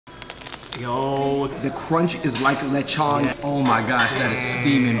Yo. The crunch is like lechon. Yeah. Oh my gosh, that is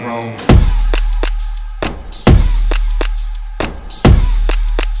steaming, bro.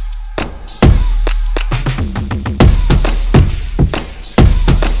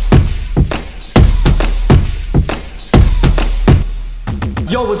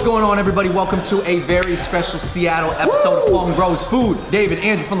 Yo, what's going on, everybody? Welcome to a very special Seattle episode of Fung Bros Food. David,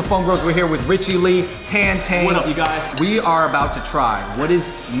 Andrew from the Fung Bros. We're here with Richie Lee, Tan. What up, you guys? We are about to try what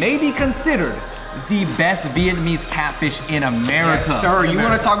is maybe considered the best Vietnamese catfish in America. Yes, sir. You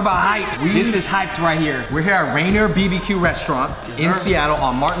want to talk about hype? This is hyped right here. We're here at Rainier BBQ restaurant in Seattle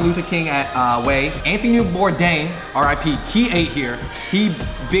on Martin Luther King Way. Anthony Bourdain, R.I.P., he ate here. He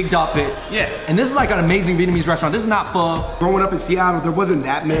bigged up it. Yeah. And this is like an amazing Vietnamese restaurant. This is not pho. Growing up in Seattle, there wasn't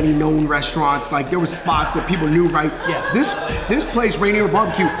that many known restaurants. Like, there were spots that people knew, right? Yeah. This place, Rainier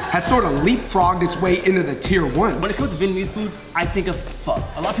Barbecue, has sort of leapfrogged its way into the tier 1. When it comes to Vietnamese food, I think of pho.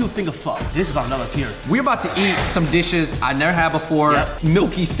 A lot of people think of pho. This is on another tier. We're about to eat some dishes I never had before. Yep.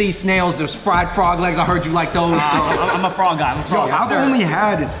 Milky sea snails. There's fried frog legs. I heard you like those. I'm a frog guy. I've only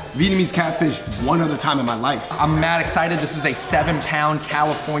had Vietnamese catfish one other time in my life. I'm mad excited. This is a 7-pound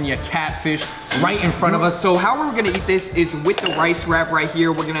California catfish right in front of us. So how we're gonna eat this is with the rice wrap right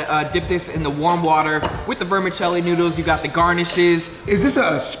here. We're gonna dip this in the warm water with the vermicelli noodles. You got the garnishes. Is this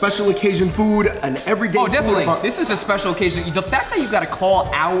a special occasion food, an everyday food? Oh, definitely. This is a special occasion. The fact that you gotta call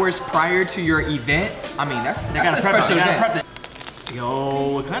hours prior to your event, I mean, that's a special event.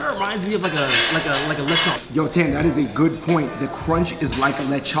 Yo, it kind of reminds me of like a lechon. Yo, Tan, that is a good point. The crunch is like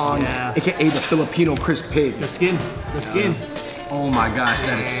lechon, aka the Filipino crisp pig. The skin. Oh my gosh,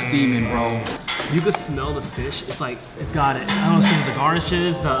 that is steaming, bro. You can smell the fish. It's like, it's got it. I don't know if it's the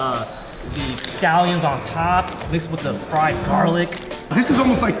garnishes, the scallions on top, mixed with the fried garlic. This is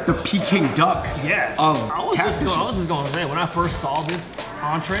almost like the Peking duck of catfishes. I was just going to say, when I first saw this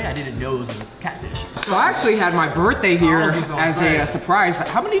entree, I didn't know it was a catfish. So I actually had my birthday here as a surprise.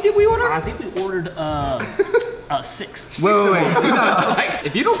 How many did we order? I think we ordered 6. Wait.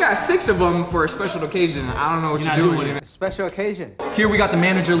 If you don't got 6 of them for a special occasion, I don't know what you're doing. Special occasion. Here we got the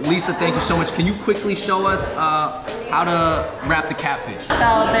manager, Lisa. Thank you so much. Can you quickly show us how to wrap the catfish?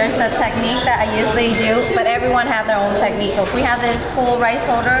 So there's a technique that I usually do, but everyone has their own technique. We have this cool rice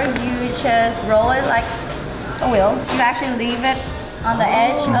holder. You just roll it like a wheel. You actually leave it on the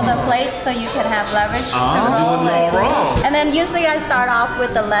edge of the plate so you can have leverage to roll it. And then usually I start off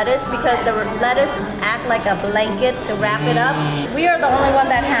with the lettuce because the lettuce act like a blanket to wrap it up. We are the only one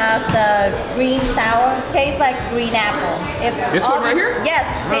that have the green sour. Tastes like green apple. This one right here? Yes,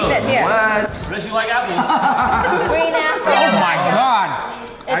 taste it here. What? Unless you like apples. Green apple. Oh my God.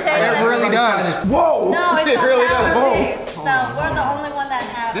 It really does. Whoa! No, it's It not really sour does. seed. So we're the only one that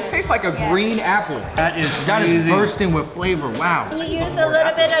have This it. tastes like a green apple. That is bursting with flavor. Wow. You use a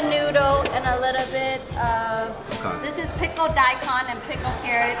little bit of noodle and a little bit of, this is pickled daikon and pickled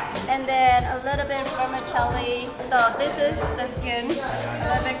carrots, and then a little bit of vermicelli. So this is the skin, a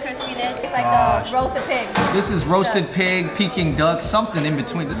little bit crispiness. It's like the roasted pig. This is roasted pig, Peking duck, something in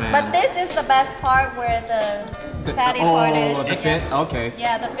between. But this is the best part where the fatty part is. The fin? Okay.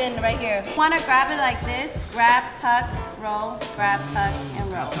 Yeah, the fin right here. You want to grab it like this, grab, tuck, roll, grab, tuck,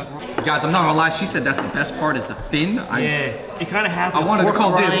 and roll. Guys, I'm not gonna lie, she said that's the best part is the fin. It kind of has I wanted to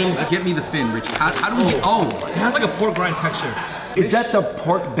call dibs. rind. Get me the fin, Richie. How do we get, It has like a pork rind texture. Is that the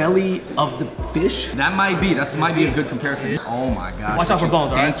pork belly of the fish? That might be a good comparison. Oh my gosh. Watch out for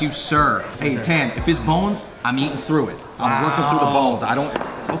bones, Thank you, sir. Hey, Tan, if it's bones, I'm eating through it. I'm working through the bones. I don't.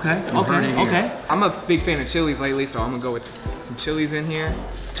 Okay. I'm a big fan of chilies lately, so I'm gonna go with some chilies in here.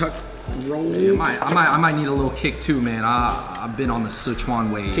 Tuck, roll. Yeah, I might need a little kick too, man. I've been on the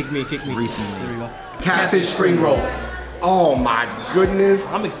Sichuan wave. Kick me. Recently. There we go. Catfish spring roll. Oh my goodness.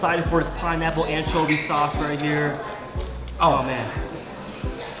 I'm excited for this pineapple anchovy sauce right here. Oh man.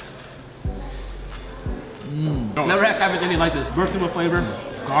 Never had anything like this. Bursting with flavor.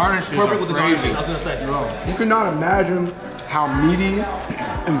 Garnish Perfect with the garnish. I was gonna say. You cannot imagine how meaty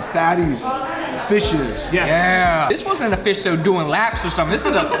and fatty fish is. Yeah. This wasn't a fish show doing laps or something.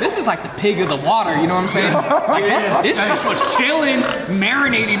 This is like the pig of the water. You know what I'm saying? Like this fish was chilling,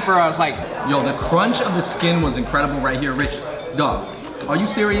 marinating for us. Like, Yo, the crunch of the skin was incredible right here, Rich. Dog, are you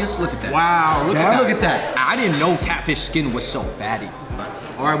serious? Look at that. wow, look at Look at that. I didn't know catfish skin was so fatty.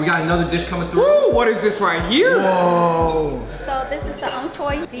 All right, we got another dish coming through. Woo, what is this right here? Whoa. So this is the ung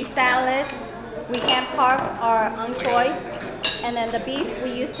choi beef salad. We hand carve our ung choi. And then the beef,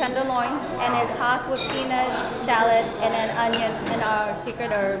 we use tenderloin, and it's tossed with peanut, shallot, and then onion, and our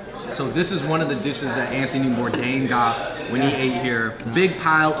secret herbs. So this is one of the dishes that Anthony Bourdain got Winnie ate here. Big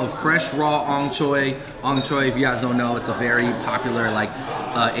pile of fresh raw ong choy. Ong choy, if you guys don't know, it's a very popular like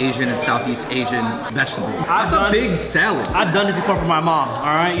Asian and Southeast Asian vegetable. It's a big salad. I've done this before for my mom. All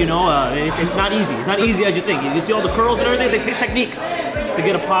right, you know, it's not easy. It's not easy as you think. You see all the curls and everything. They take technique to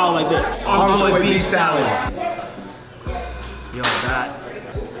get a pile like this. Ong choy beef salad. Yo, that.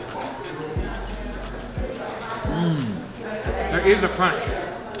 There is a crunch.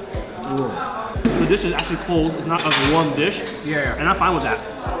 The dish is actually cold. It's not a warm dish. Yeah. And I'm fine with that.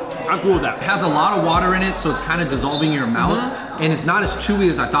 I'm cool with that. It has a lot of water in it, so it's kind of dissolving in your mouth, and it's not as chewy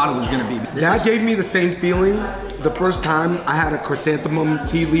as I thought it was gonna be. That gave me the same feeling the first time I had a chrysanthemum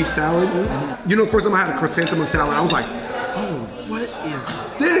tea leaf salad. You know, the first time I had a chrysanthemum salad, I was like, oh, what is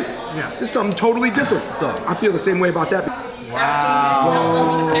this? Yeah. This is something totally different. I feel the same way about that.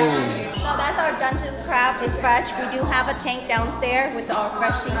 Wow. So that's our Dungeness crab. It's fresh. We do have a tank downstairs with our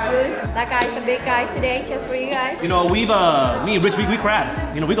fresh seafood. That guy's a big guy today, just for you guys. You know, me and Rich, we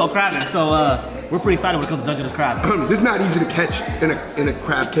crab. You know, we go crabbing, so we're pretty excited when it comes to Dungeness crab. This is not easy to catch in a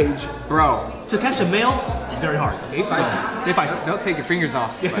crab cage. Bro, To catch a male, it's very hard. they feisty. They feisty. Don't take your fingers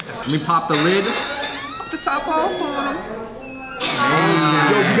off. Let me pop the lid. Pop the top off on them.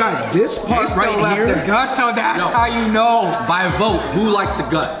 Yo, you guys, this part They still right left here. the guts, so that's how you know. By a vote, who likes the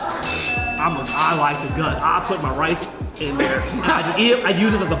guts? I like the guts. I put my rice in there. And I just eat it. I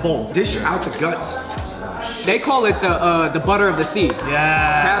use it as a bowl. Dish out the guts. They call it the butter of the sea.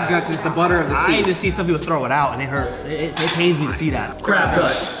 Yeah. Crab guts is the butter of the I sea. need to see some people throw it out, and it hurts. It pains me to see that. Crab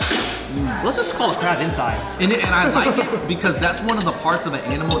guts. Let's just call it crab insides. And I like it because that's one of the parts of an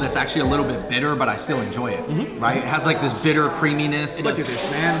animal that's actually a little bit bitter, but I still enjoy it, right? It has like this bitter creaminess. Look at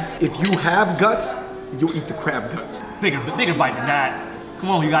this, man. If you have guts, you'll eat the crab guts. Bigger bite than that. Come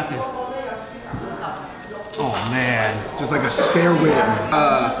on, you got this. Oh man. Just like a spare rib.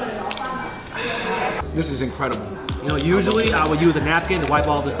 This is incredible. You know, usually I would use a napkin to wipe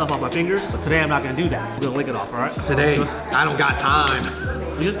all this stuff off my fingers, but today I'm not gonna do that. We're gonna lick it off, all right? Today, I don't got time.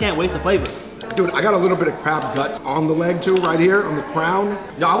 You just can't waste the flavor. Dude, I got a little bit of crab guts on the leg too, right here on the crown.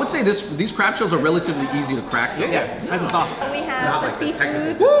 No, I would say these crab shells are relatively easy to crack. Yeah, nice and soft. We have the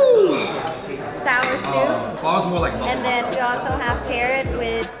seafood, sour soup, I was more like and then we also have carrot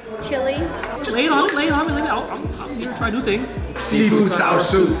with chili. Just lay it on me, lay it on me, lay it on me. I'm here to try new things. Seafood sour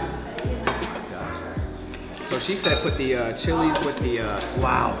soup. So she said put the chilies with the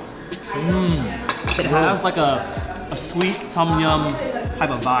Wow. It has like a sweet tom yum type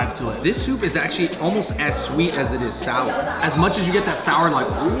of vibe to it. This soup is actually almost as sweet as it is sour. As much as you get that sour, like,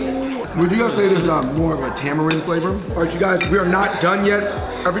 ooh. Would you guys say there's more of a tamarind flavor? All right, you guys, we are not done yet.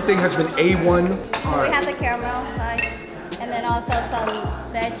 Everything has been A1. So we have the caramel slice, and then also some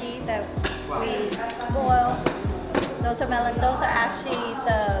veggie that we boil. Those are melon. Those are actually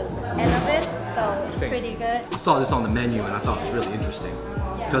the end of it, so it's pretty good. I saw this on the menu and I thought it was really interesting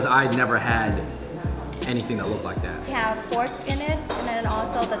because I'd never had anything that looked like that. We have pork in it, and then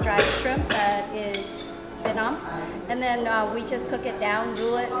also the dried shrimp that is Vietnam. And then we just cook it down,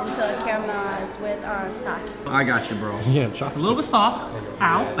 roll it until it caramelizes with our sauce. I got you, bro. It's a little bit soft.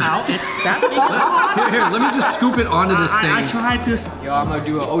 Ow, ow, it's that big soft. Here, let me just scoop it onto this thing. I tried to. yo, I'm gonna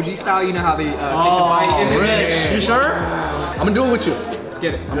do an OG style. You know how they take the bite in it? Rich, you sure? I'm gonna do it with you. Let's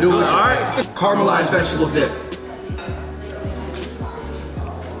get it. I'm doing it with you. All right. Caramelized vegetable dip.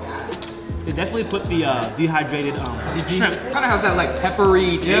 They definitely put the dehydrated shrimp. Kind of has that like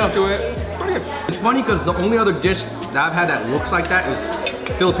peppery taste to it. It's pretty good. It's funny because the only other dish that I've had that looks like that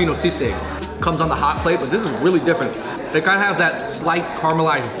is Filipino sisig. Comes on the hot plate, but this is really different. It kind of has that slight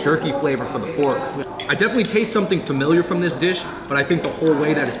caramelized jerky flavor for the pork. I definitely taste something familiar from this dish, but I think the whole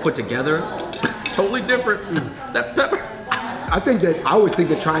way that it's put together, totally different. That pepper. I always think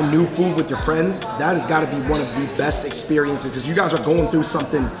that trying new food with your friends, that has got to be one of the best experiences because you guys are going through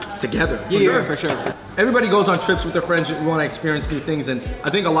something together. Yeah, for sure. Everybody goes on trips with their friends who want to experience new things, and I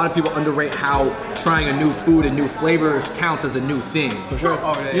think a lot of people underrate how trying a new food and new flavors counts as a new thing. For sure.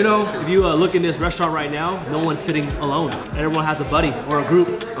 Oh, yeah, You know, If you look in this restaurant right now, no one's sitting alone. Everyone has a buddy or a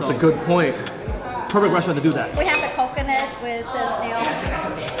group. that's a good point. Perfect restaurant to do that. We have the coconut with the snail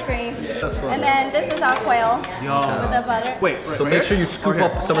cream. And then this is our quail with the butter. Wait, So make sure you scoop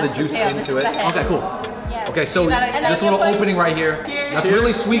up some of the juice Yeah, this into is it. the head. Okay, cool. Yeah. Okay, so And then this you little put- opening right here, that's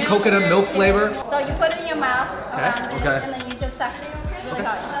really sweet coconut milk flavor. So you put it in your mouth, around it, Okay. and then you just suck it really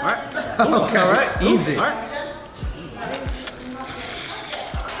hard. All right. Okay, all right, easy. All right.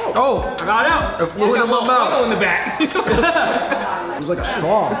 Oh, I got it out. it flew into my mouth. in the back. It was like a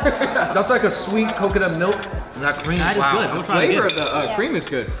straw. That's like a sweet coconut milk. Is that cream? That is Wow. good. I'm gonna try it Flavor again. of the cream is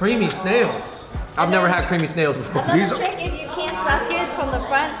good. Creamy snails. I've never had creamy snails before. Another These are- trick, if you can't suck it from the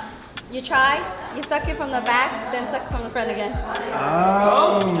front, You try, you suck it from the back, then suck it from the front again.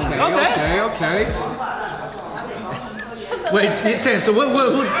 Okay. Wait, 10. So what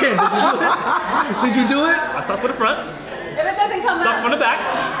 10? Did you do it? I stuck with the front, If it doesn't come stuck out. from the back,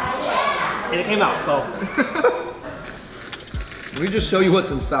 and it came out, so. Let me just show you what's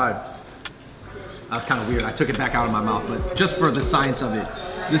inside. That was kind of weird. I took it back out of my mouth, but just for the science of it.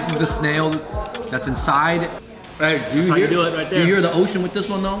 This is the snail that's inside. Hey, do you do it right there. Do you hear the ocean with this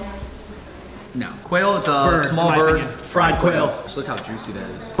one though? No. Quail, it's a small in my bird. opinion. Fried quail. Just look how juicy that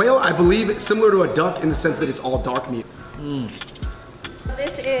is. Quail, I believe, it's similar to a duck in the sense that it's all dark meat.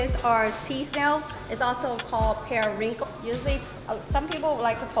 This is our sea snail. It's also called periwinkle. Usually, some people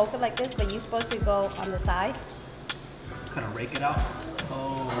like to poke it like this, but you're supposed to go on the side. Kind of rake it out.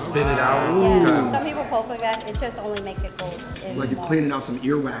 Oh, Spin it out. Yeah, some people poke like that. It just only make it go in Like you're more. cleaning out some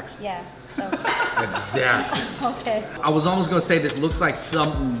earwax. Yeah. So, Yeah. okay. I was almost gonna say this looks like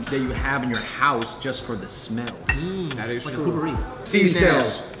something that you have in your house just for the smell. That is like a true. poopery. Sea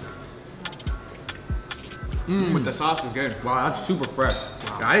snails. With the sauce is good. Wow, that's super fresh.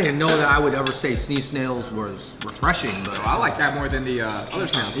 I didn't know that I would ever say sea snails was refreshing, but I like that more than the other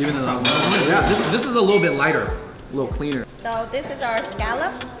snails. even though yeah, this is a little bit lighter, a little cleaner. So this is our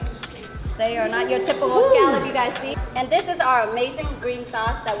scallop. They are not your typical scallop you guys see. And this is our amazing green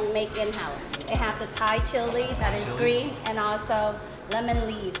sauce that we make in-house. It has the Thai chili that is green and also lemon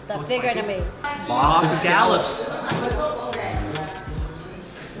leaves, the Vietnamese. Boston Scallops.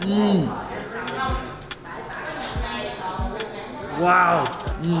 Wow.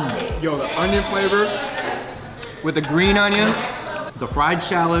 Yo, the onion flavor with the green onions, The fried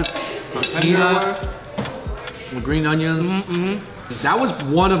shallot, the peanut, the green onions. That was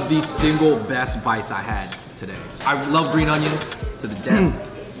one of the single best bites I had today. I love green onions to the death.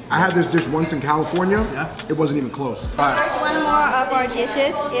 I had this dish once in California. Yeah. It wasn't even close. First one more of our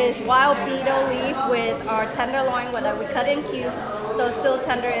dishes is wild beetle leaf with our tenderloin that we cut in cubes, so it's still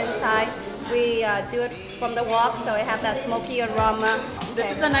tender inside. We do it from the wok, so it have that smoky aroma.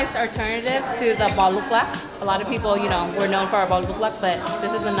 This is a nice alternative to the baluklak. A lot of people, you know, we're known for our baluklak, but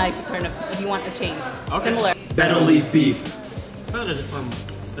this is a nice alternative if you want to change. Similar. Better leaf beef. There's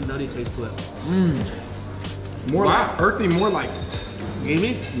a nutty taste to it. More like earthy, more like,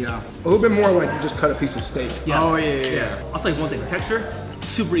 Gamey? yeah. A little bit more like you just cut a piece of steak. Yeah. Oh, yeah. I'll tell you one thing, texture,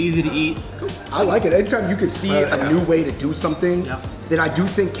 super easy to eat. I like it. Anytime you can see a new way to do something Yeah. that I do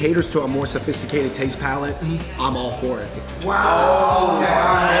think caters to a more sophisticated taste palette, I'm all for it.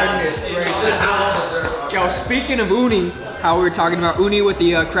 Yo, speaking of uni, how we were talking about uni with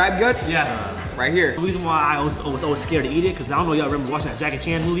the crab guts? Yeah. Right here. The reason why I was always scared to eat it, because I don't know if y'all remember watching that Jackie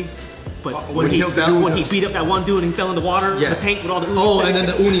Chan movie, but when he kills that dude. when he beat up that one dude and he fell in the water, Yeah. the tank with all the uni. Oh, and then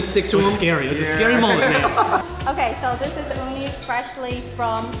the uni stick to it was him. scary. It was a scary moment, man. Okay, so this is uni freshly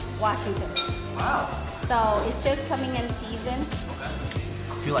from Washington. Wow. So it's just coming in season.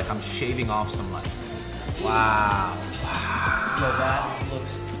 I feel like I'm shaving off some like. Wow. So that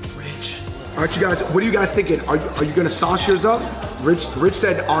looks Rich. All right, you guys, what are you guys thinking? Are you gonna sauce yours up? Rich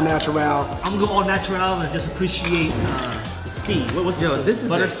said all natural. I'm gonna go all natural and just appreciate the sea. What was Yo, it? this is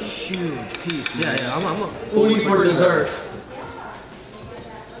Butter a sea? huge piece. Yeah, I'm Uni for dessert.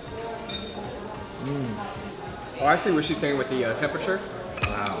 Oh, I see what she's saying with the temperature.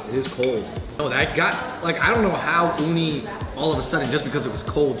 Wow, it is cold. No, that got, like, I don't know how uni all of a sudden, just because it was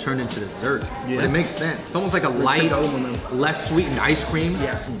cold, turned into dessert. But it makes sense. It's almost like a light, less sweetened ice cream.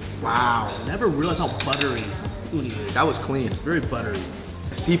 Yeah. Wow. Never realized how buttery uni is. That was clean. Very buttery.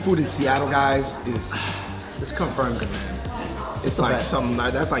 Seafood in Seattle, guys, is This confirms it, man. it's like something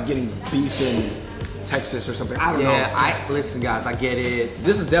that's like getting beef in Texas or something. I don't know. Yeah, listen, guys, I get it.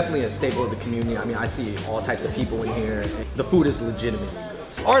 This is definitely a staple of the community. I mean, I see all types of people in here. The food is legitimate.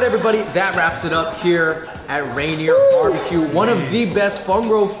 All right, everybody, that wraps it up here at Rainier Barbecue. One of the best Fung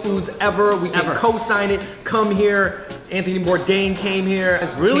Bros foods ever. We can co-sign it. Come here. Anthony Bourdain came here.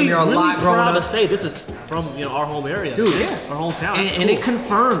 Really, came here a lot growing proud to up. say this is from our home area. Dude, yeah. Our hometown. And it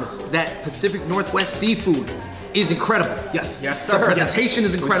confirms that Pacific Northwest seafood is incredible. Yes. Yes, The sir. presentation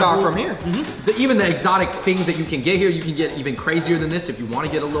is We incredible. saw it from here. Even the exotic things that you can get here, you can get even crazier than this if you want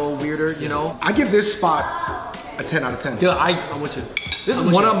to get a little weirder, you know? I give this spot a 10 out of 10. Dude, I'm with you. this is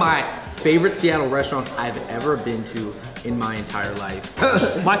one of my favorite Seattle restaurants I've ever been to in my entire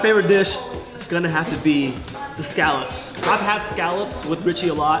life. My favorite dish is gonna have to be the scallops. I've had scallops with Richie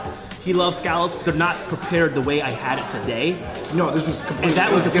a lot. He loves scallops. They're not prepared the way I had it today. No, this was completely And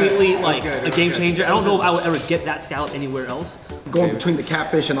that was completely It was like good. a game changer. I don't know if I would ever get that scallop anywhere else. going between the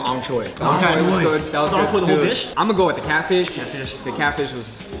catfish and the anchoy. That was good. That was Was good. the whole Dude, dish? I'm gonna go with the catfish. Catfish. The catfish was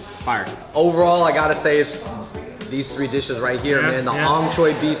fire. Overall, I gotta say it's these 3 dishes right here, man. The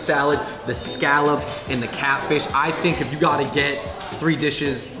anchois beef salad, the scallop, and the catfish. I think if you gotta get 3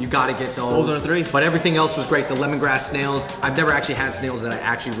 dishes, you gotta get those. Those are 3. But everything else was great. The lemongrass snails. I've never actually had snails that I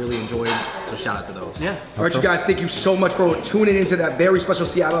actually really enjoyed, so shout out to those. Yeah. All right, you guys, thank you so much for tuning into that very special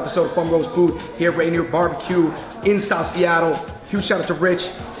Seattle episode of Fung Bros Food here at Rainier Barbecue in South Seattle. Huge shout out to Rich,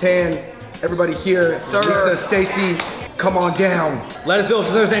 Tan, everybody here. Lisa, Stacy, come on down. Let us know if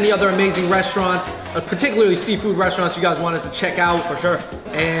there's any other amazing restaurants, particularly seafood restaurants you guys want us to check out. For sure.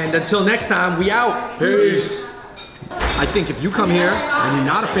 And until next time, we out. Peace. I think if you come here and you're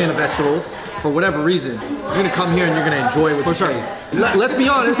not a fan of vegetables, for whatever reason, you're gonna come here and you're gonna enjoy what you taste. Let's be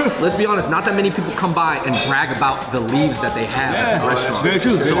honest, not that many people come by and brag about the leaves that they have at the restaurant. Very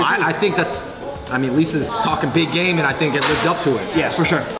true. So I think that's, I mean, Lisa's talking big game and I think it lived up to it. Yeah, for sure.